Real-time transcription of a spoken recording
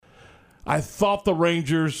I thought the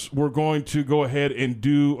Rangers were going to go ahead and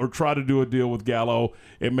do or try to do a deal with Gallo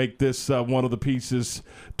and make this one of the pieces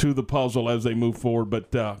to the puzzle as they move forward,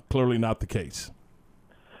 but clearly not the case.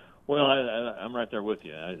 Well, I'm right there with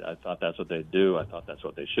you. I thought that's what they'd do. I thought that's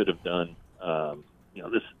what they should have done.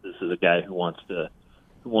 This is a guy who wants to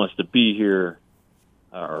be here,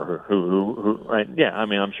 or who right? Yeah, I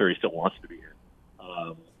mean, I'm sure he still wants to be here.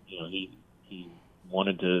 He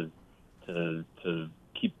wanted to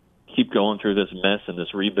keep going through this mess and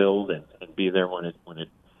this rebuild and be there when it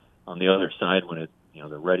on the other side when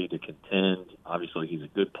they're ready to contend. Obviously, he's a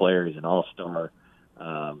good player. He's an all-star.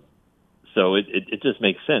 So it just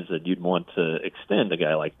makes sense that you'd want to extend a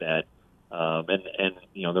guy like that. And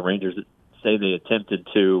the Rangers say they attempted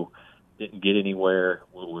to, didn't get anywhere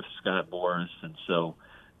with Scott Boras, and so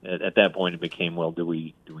at that point it became, well, do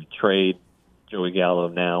we trade Joey Gallo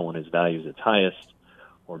now when his value is its highest,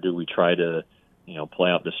 or do we try to play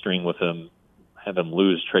out the string with him, have him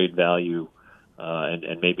lose trade value,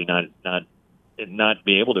 and maybe not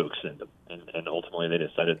be able to extend him? And ultimately they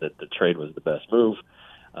decided that the trade was the best move.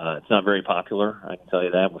 It's not very popular, I can tell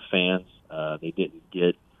you that, with fans. They didn't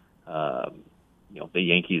get the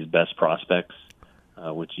Yankees' best prospects,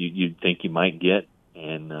 which you'd think you might get,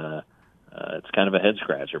 and it's kind of a head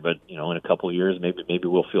scratcher. But in a couple of years, maybe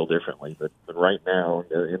we'll feel differently. But right now,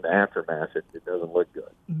 in the aftermath, it doesn't look good.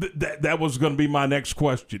 That was going to be my next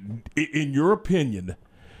question. In your opinion,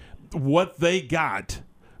 what they got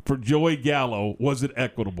for Joey Gallo, was it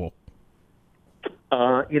equitable?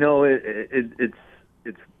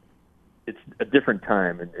 It's a different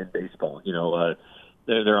time in baseball.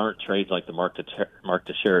 There aren't trades like the Mark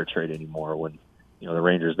Teixeira trade anymore, when the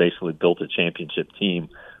Rangers basically built a championship team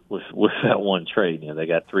with that one trade. They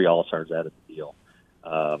got 3 All-Stars out of the deal.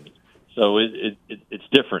 So it's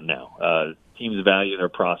different now. Teams value their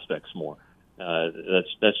prospects more.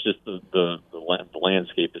 That's just the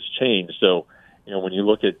landscape has changed. So when you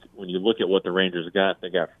look at what the Rangers got, they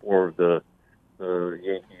got 4 of the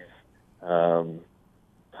Yankees'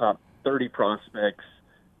 top 30 prospects,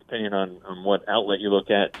 depending on what outlet you look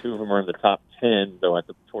at. 2 of them are in the top 10, though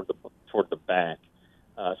toward the back.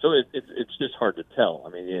 So it's just hard to tell. I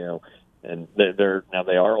mean, and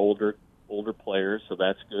they are older players, so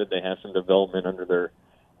that's good. They have some development under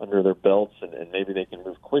their belts, and maybe they can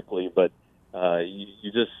move quickly. But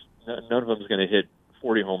none of them is going to hit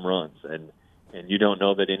 40 home runs, and you don't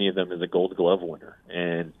know that any of them is a Gold Glove winner,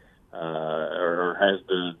 and or has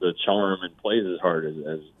the charm and plays as hard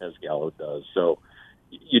as Gallo does. So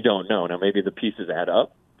you don't know. Now maybe the pieces add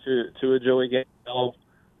up to a Joey Gallo.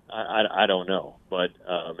 I don't know, but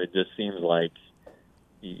it just seems like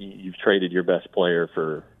you've traded your best player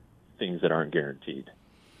for things that aren't guaranteed.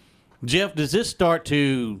 Jeff, does this start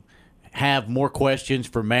to have more questions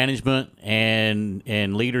for management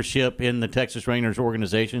and leadership in the Texas Rangers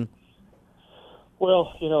organization?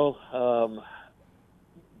 Well,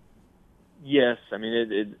 yes. I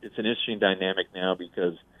mean, it's an interesting dynamic now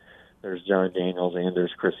because there's John Daniels and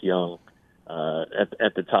there's Chris Young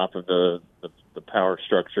at the top of the power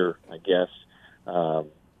structure, I guess.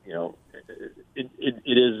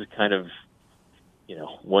 It is kind of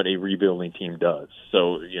what a rebuilding team does.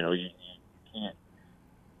 So you can't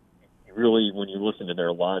really, when you listen to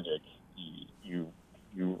their logic, you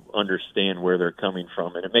understand where they're coming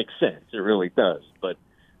from, and it makes sense. It really does. But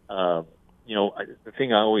the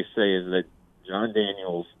thing I always say is that John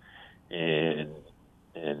Daniels and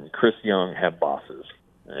Chris Young have bosses,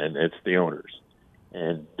 and it's the owners.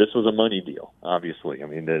 And this was a money deal, obviously. I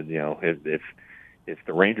mean, if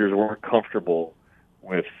the Rangers weren't comfortable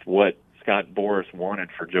with what Scott Boras wanted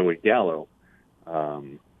for Joey Gallo,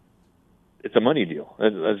 it's a money deal.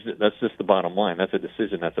 That's just the bottom line. That's a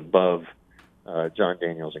decision that's above John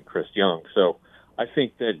Daniels and Chris Young. So I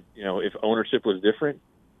think that if ownership was different,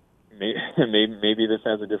 maybe this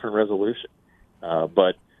has a different resolution.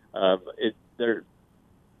 But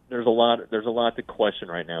there's a lot to question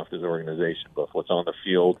right now with this organization, both what's on the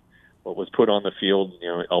field, what was put on the field,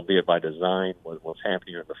 albeit by design, what's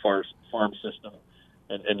happening in the farm system,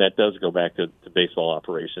 and that does go back to baseball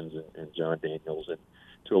operations and John Daniels, and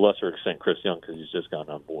to a lesser extent Chris Young, because he's just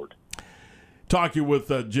gotten on board. Talking with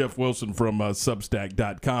Jeff Wilson from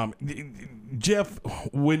Substack.com. Jeff,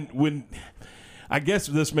 when I guess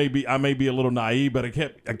I may be a little naive, but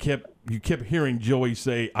you kept hearing Joey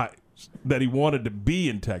say that he wanted to be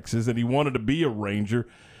in Texas and he wanted to be a Ranger.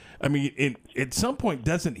 I mean, at some point,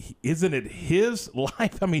 isn't it his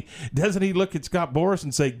life? I mean, doesn't he look at Scott Boras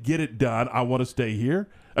and say, "Get it done. I want to stay here"?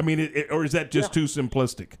 I mean, or is that just too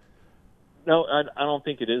simplistic? No, I don't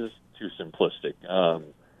think it is too simplistic.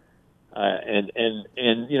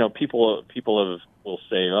 And people will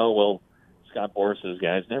say, "Oh, well, Scott Boris's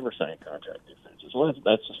guys never signed contract extensions. Well,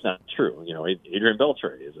 that's just not true. You know, Adrian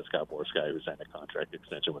Beltre is a Scott Boris guy who signed a contract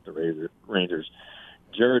extension with the Rangers.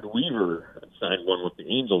 Jared Weaver signed one with the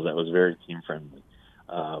Angels that was very team friendly.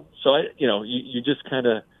 So you just kind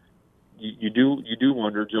of you do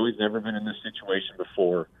wonder. Joey's never been in this situation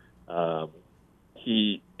before.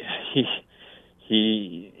 He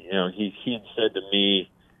had said to me,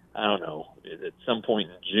 I don't know, at some point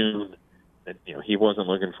in June, that he wasn't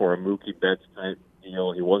looking for a Mookie Betts type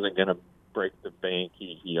deal. He wasn't going to break the bank.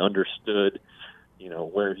 He understood,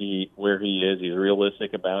 where he is. He's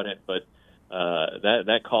realistic about it, but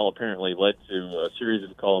that call apparently led to a series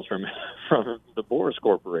of calls from the Boras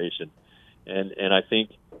Corporation, and I think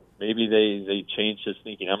maybe they changed his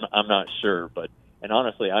thinking. I'm not sure, and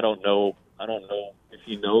honestly, I don't know if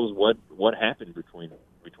he knows what happened between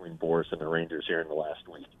Boras and the Rangers here in the last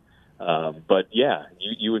week. But yeah,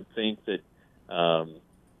 you would think that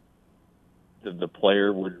the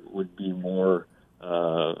player would be more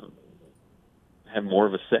have more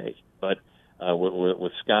of a say. But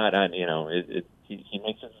with Scott,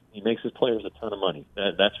 he makes his players a ton of money.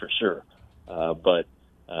 That's for sure. But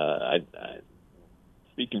I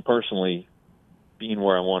speaking personally, being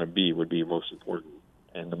where I want to be would be most important,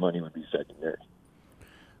 and the money would be secondary.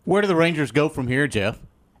 Where do the Rangers go from here, Jeff?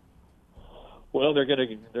 Well, they're gonna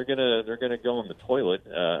go in the toilet.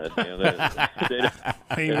 They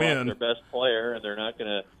Amen. Their best player, and they're not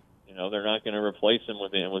gonna replace him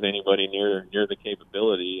with anybody near the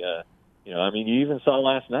capability. You even saw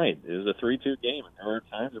last night. It was a 3-2 game, and there were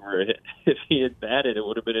times where if he had batted, it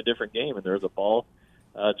would have been a different game. And there was a ball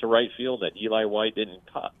to right field that Eli White didn't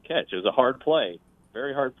catch. It was a hard play,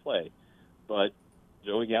 very hard play, but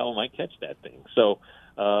Joey Gallo might catch that thing. So.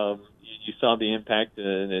 You saw the impact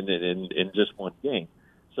in just one game.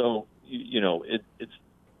 So,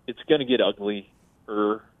 it's going to get ugly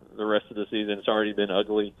for the rest of the season. It's already been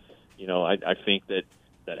ugly. I think that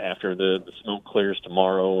after the smoke clears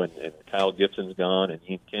tomorrow and Kyle Gibson's gone and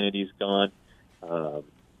Ian Kennedy's gone,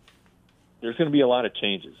 there's going to be a lot of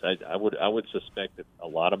changes. I would suspect that a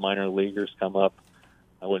lot of minor leaguers come up.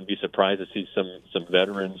 I wouldn't be surprised to see some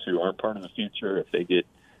veterans who aren't part of the future if they get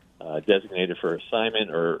designated for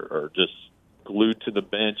assignment or just glued to the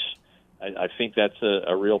bench. I think that's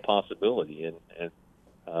a real possibility, and it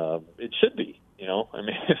should be.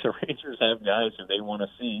 If the Rangers have guys who they want to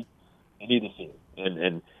see, they need to see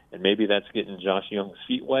them. And maybe that's getting Josh Young's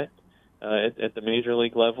feet wet at the major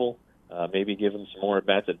league level. Maybe give him some more at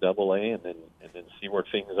bats at Double-A, and then see where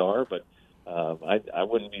things are. But I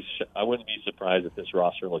wouldn't be surprised if this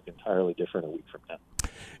roster looked entirely different a week from now.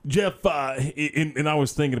 Jeff, and I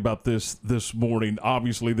was thinking about this morning.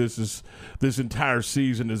 Obviously, this entire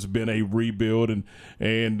season has been a rebuild, and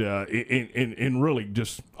really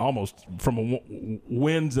just almost from a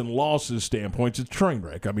wins and losses standpoint, it's a train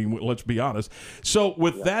wreck. I mean, let's be honest. So,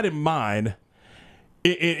 with that in mind,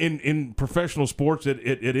 in professional sports at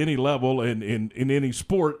any level and in any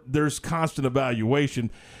sport, there's constant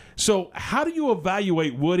evaluation. So, how do you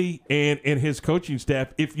evaluate Woody and his coaching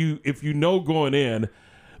staff if you know going in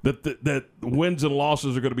that wins and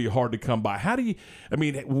losses are going to be hard to come by?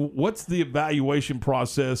 What's the evaluation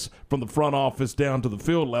process from the front office down to the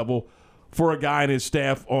field level for a guy and his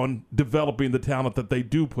staff on developing the talent that they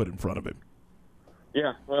do put in front of him?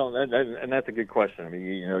 Yeah, well, and that's a good question. I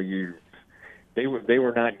mean, they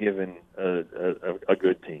were not given a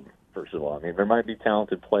good team. First of all, I mean, there might be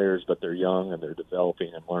talented players, but they're young and they're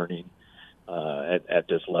developing and learning at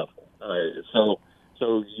this level.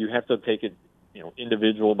 So you have to take it,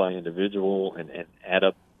 individual by individual, and add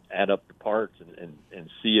up the parts and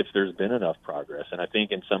see if there's been enough progress. And I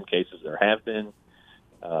think in some cases there have been.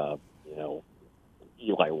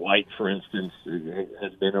 Eli White, for instance,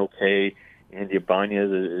 has been okay. Andy Ibanez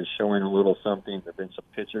is showing a little something. There have been some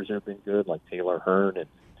pitchers that have been good, like Taylor Hearn and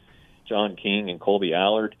John King and Colby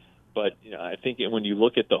Allard. But I think when you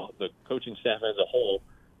look at the coaching staff as a whole,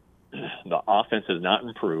 the offense has not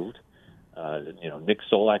improved. Nick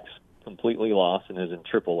Solak's completely lost and is in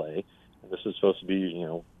AAA. And this is supposed to be,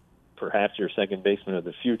 perhaps your second baseman of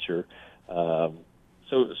the future. And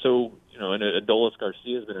Adolis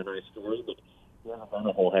Garcia has been a nice story, but he hasn't done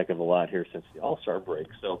a whole heck of a lot here since the All-Star break.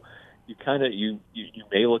 So you kind of you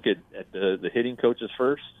may look at the hitting coaches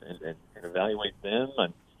first and evaluate them,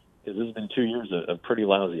 because this has been 2 years of pretty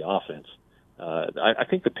lousy offense. I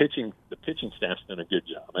think the pitching staff's done a good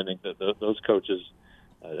job. I think that those coaches,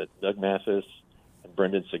 Doug Mathis and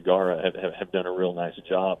Brendan Segura, have done a real nice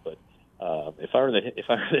job. But if I were the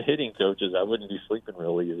hitting coaches, I wouldn't be sleeping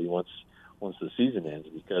real easy once the season ends,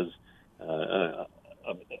 because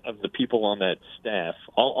of the people on that staff,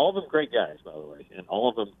 all of them great guys, by the way, and all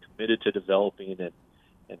of them committed to developing and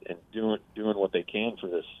doing what they can for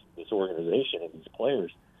this organization and these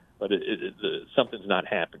players. But something's not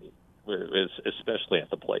happening, especially at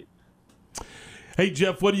the plate. Hey,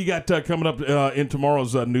 Jeff, what do you got coming up in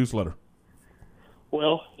tomorrow's newsletter?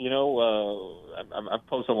 Well, I've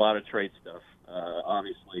posted a lot of trade stuff.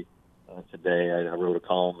 Obviously, today I wrote a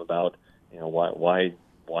column about why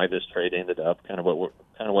this trade ended up, kind of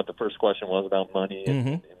what the first question was about money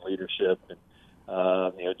and leadership, and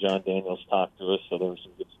John Daniels talked to us, so there was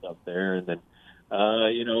some good stuff there. And then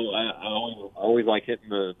I always like hitting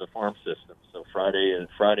the farm system. So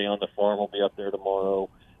Friday on the farm, we'll be up there tomorrow.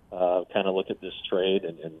 Kind of look at this trade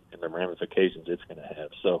and the ramifications it's going to have.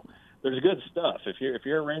 So there's good stuff. If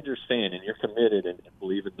you're a Rangers fan and you're committed and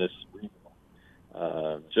believe in this rebuild,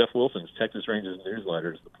 Jeff Wilson's Texas Rangers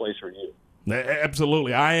newsletter is the place for you.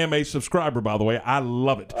 Absolutely. I am a subscriber, by the way. I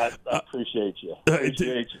love it. I appreciate you.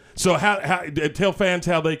 So how tell fans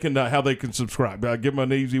how they can subscribe. Give them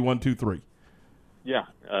an easy 1, 2, 3. Yeah.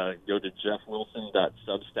 Go to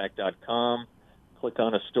jeffwilson.substack.com, click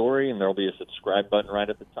on a story, and there'll be a subscribe button right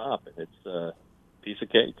at the top, and it's a piece of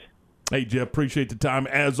cake. Hey, Jeff, appreciate the time.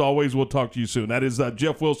 As always, we'll talk to you soon. That is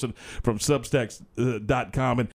Jeff Wilson from Substack.com. And